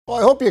Well,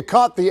 I hope you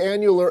caught the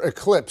annular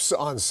eclipse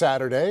on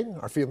Saturday.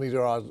 Our field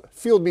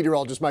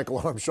meteorologist Michael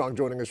Armstrong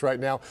joining us right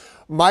now.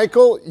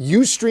 Michael,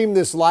 you streamed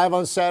this live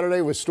on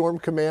Saturday with Storm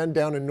Command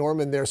down in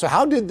Norman there. So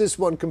how did this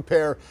one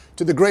compare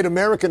to the great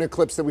American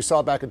eclipse that we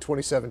saw back in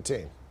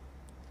 2017?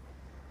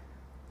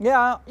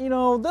 Yeah,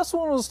 this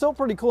one was still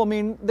pretty cool. I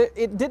mean,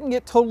 it didn't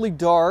get totally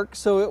dark,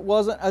 so it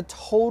wasn't a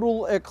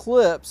total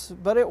eclipse,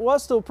 but it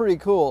was still pretty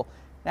cool.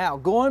 Now,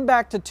 going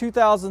back to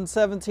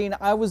 2017,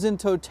 I was in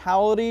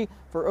totality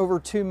for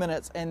over 2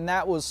 minutes, and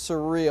that was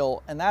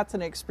surreal. And that's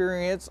an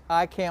experience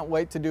I can't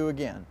wait to do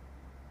again.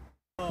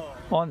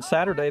 On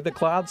Saturday, the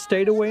clouds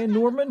stayed away in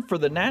Norman for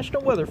the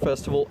National Weather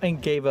Festival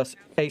and gave us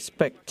a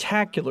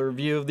spectacular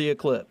view of the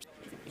eclipse.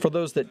 For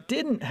those that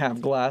didn't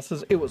have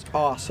glasses, it was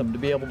awesome to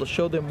be able to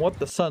show them what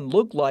the sun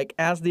looked like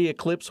as the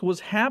eclipse was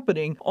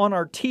happening on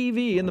our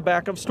TV in the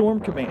back of Storm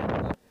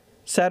Command.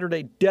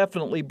 Saturday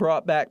definitely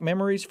brought back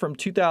memories from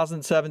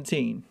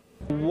 2017.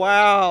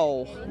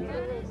 Wow,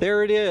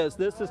 there it is.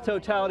 This is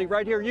totality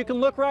right here. You can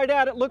look right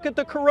at it. Look at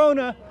the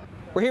corona.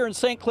 We're here in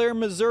St. Clair,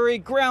 Missouri,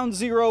 ground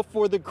zero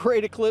for the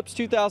Great Eclipse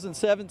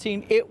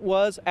 2017. It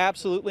was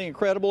absolutely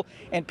incredible,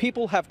 and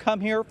people have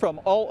come here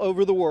from all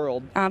over the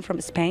world. I'm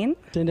from Spain.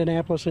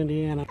 Indianapolis,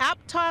 Indiana.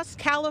 Aptos,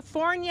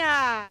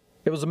 California.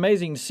 It was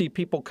amazing to see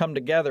people come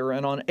together,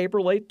 and on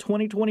April 8,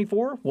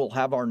 2024, we'll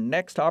have our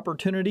next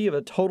opportunity of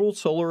a total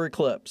solar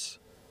eclipse.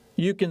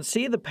 You can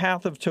see the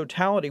path of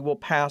totality will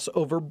pass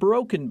over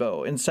Broken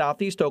Bow in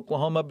southeast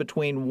Oklahoma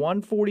between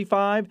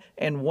 1:45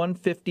 and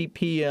 1:50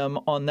 p.m.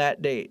 on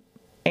that date.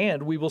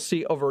 And we will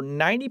see over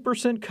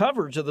 90%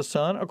 coverage of the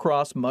sun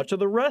across much of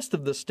the rest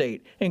of the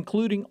state,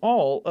 including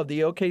all of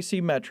the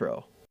OKC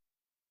metro.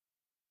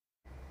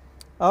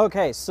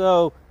 Okay,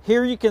 so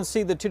here you can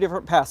see the two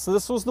different paths. So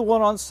this was the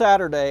one on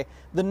Saturday.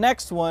 The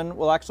next one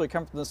will actually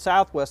come from the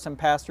southwest and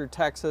pass through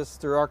Texas,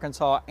 through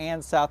Arkansas,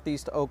 and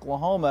southeast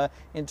Oklahoma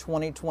in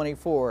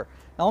 2024.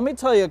 Now let me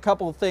tell you a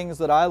couple of things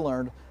that I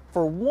learned.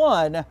 For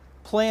one,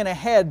 plan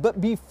ahead,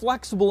 but be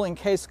flexible in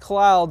case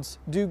clouds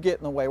do get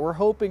in the way. We're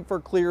hoping for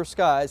clear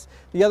skies.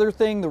 The other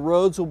thing, the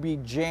roads will be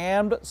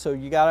jammed, so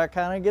you gotta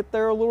kind of get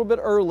there a little bit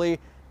early.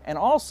 And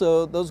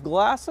also, those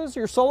glasses,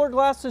 your solar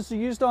glasses you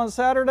used on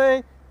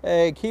Saturday,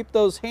 hey, keep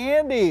those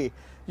handy.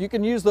 You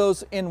can use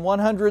those in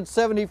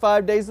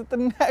 175 days at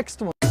the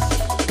next one.